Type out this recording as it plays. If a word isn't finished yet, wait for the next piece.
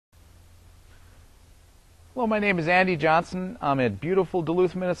Hello, my name is Andy Johnson. I'm at beautiful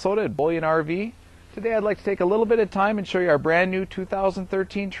Duluth, Minnesota at Bullion RV. Today I'd like to take a little bit of time and show you our brand new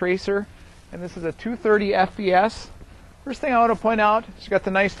 2013 Tracer, and this is a 230 FBS. First thing I want to point out is it's got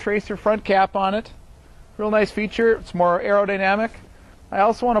the nice Tracer front cap on it. Real nice feature. It's more aerodynamic. I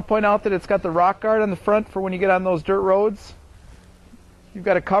also want to point out that it's got the rock guard on the front for when you get on those dirt roads. You've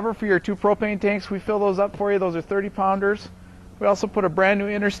got a cover for your 2 propane tanks. We fill those up for you. Those are 30-pounders. We also put a brand new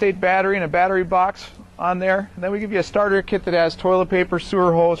interstate battery and a battery box on there. And then we give you a starter kit that has toilet paper,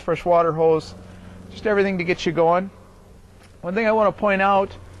 sewer hose, fresh water hose, just everything to get you going. One thing I want to point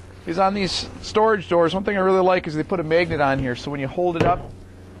out is on these storage doors, one thing I really like is they put a magnet on here, so when you hold it up,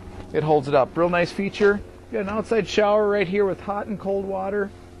 it holds it up. Real nice feature. You got an outside shower right here with hot and cold water.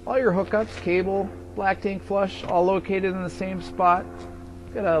 All your hookups, cable, black tank flush, all located in the same spot.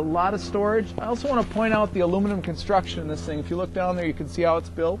 Got a lot of storage. I also want to point out the aluminum construction in this thing. If you look down there, you can see how it's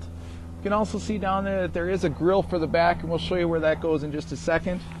built. You can also see down there that there is a grill for the back, and we'll show you where that goes in just a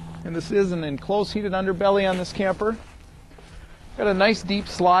second. And this is an enclosed heated underbelly on this camper. Got a nice deep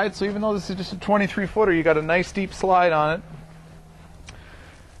slide, so even though this is just a 23-footer, you got a nice deep slide on it.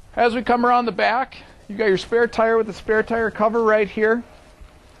 As we come around the back, you got your spare tire with the spare tire cover right here.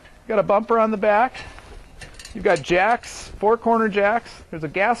 You got a bumper on the back. You've got jacks, 4-corner jacks. There's a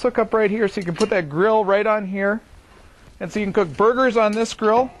gas hookup right here, so you can put that grill right on here. And so you can cook burgers on this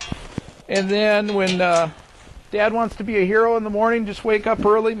grill. And then when Dad wants to be a hero in the morning, just wake up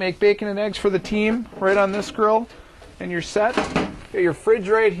early, make bacon and eggs for the team right on this grill. And you're set. Got your fridge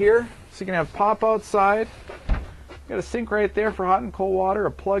right here, so you can have pop outside. Got a sink right there for hot and cold water,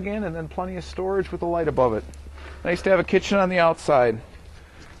 a plug-in, and then plenty of storage with a light above it. Nice to have a kitchen on the outside.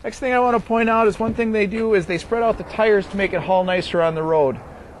 Next thing I want to point out is one thing they do is they spread out the tires to make it haul nicer on the road.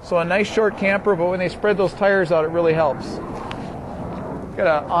 So a nice short camper, but when they spread those tires out, it really helps.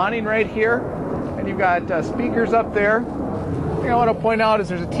 Got an awning right here, and you've got speakers up there. The thing I want to point out is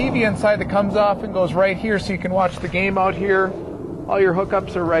there's a TV inside that comes off and goes right here, so you can watch the game out here. All your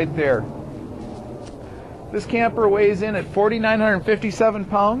hookups are right there. This camper weighs in at 4,957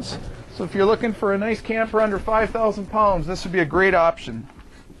 pounds, so if you're looking for a nice camper under 5,000 pounds, this would be a great option.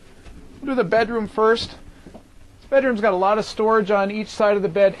 We'll do the bedroom first. This bedroom's got a lot of storage on each side of the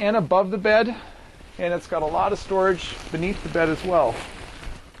bed and above the bed, and it's got a lot of storage beneath the bed as well.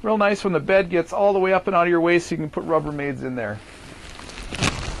 Real nice when the bed gets all the way up and out of your waist, so you can put Rubbermaids in there.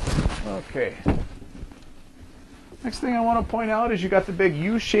 Okay. Next thing I want to point out is you got the big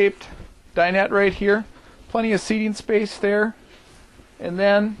U-shaped dinette right here. Plenty of seating space there. And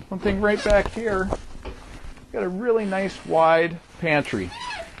then, one thing right back here, got a really nice wide pantry.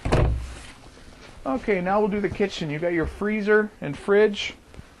 Okay, now we'll do the kitchen. You've got your freezer and fridge.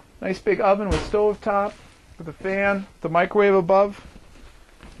 Nice big oven with stove top, with a fan, the microwave above.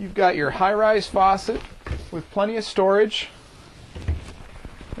 You've got your high-rise faucet with plenty of storage.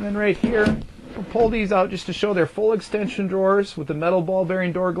 And then right here, we'll pull these out just to show their full extension drawers with the metal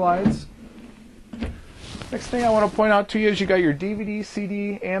ball-bearing door glides. Next thing I want to point out to you is you got your DVD,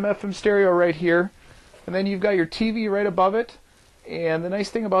 CD, AM/FM stereo right here. And then you've got your TV right above it. And the nice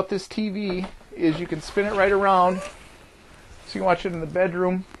thing about this TV is you can spin it right around, so you can watch it in the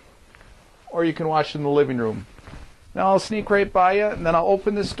bedroom or you can watch it in the living room. Now I'll sneak right by you, and then I'll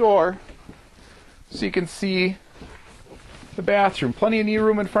open this door so you can see the bathroom. Plenty of knee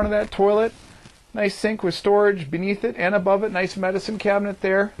room in front of that toilet. Nice sink with storage beneath it and above it. Nice medicine cabinet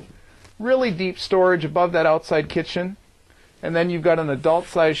there. Really deep storage above that outside kitchen. And then you've got an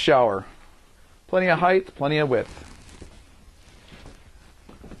adult-sized shower. Plenty of height, plenty of width.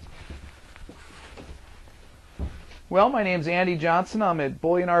 Well, my name's Andy Johnson. I'm at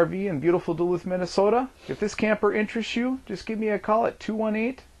Bullion RV in beautiful Duluth, Minnesota. If this camper interests you, just give me a call at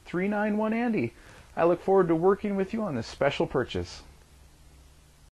 218-391-ANDY. I look forward to working with you on this special purchase.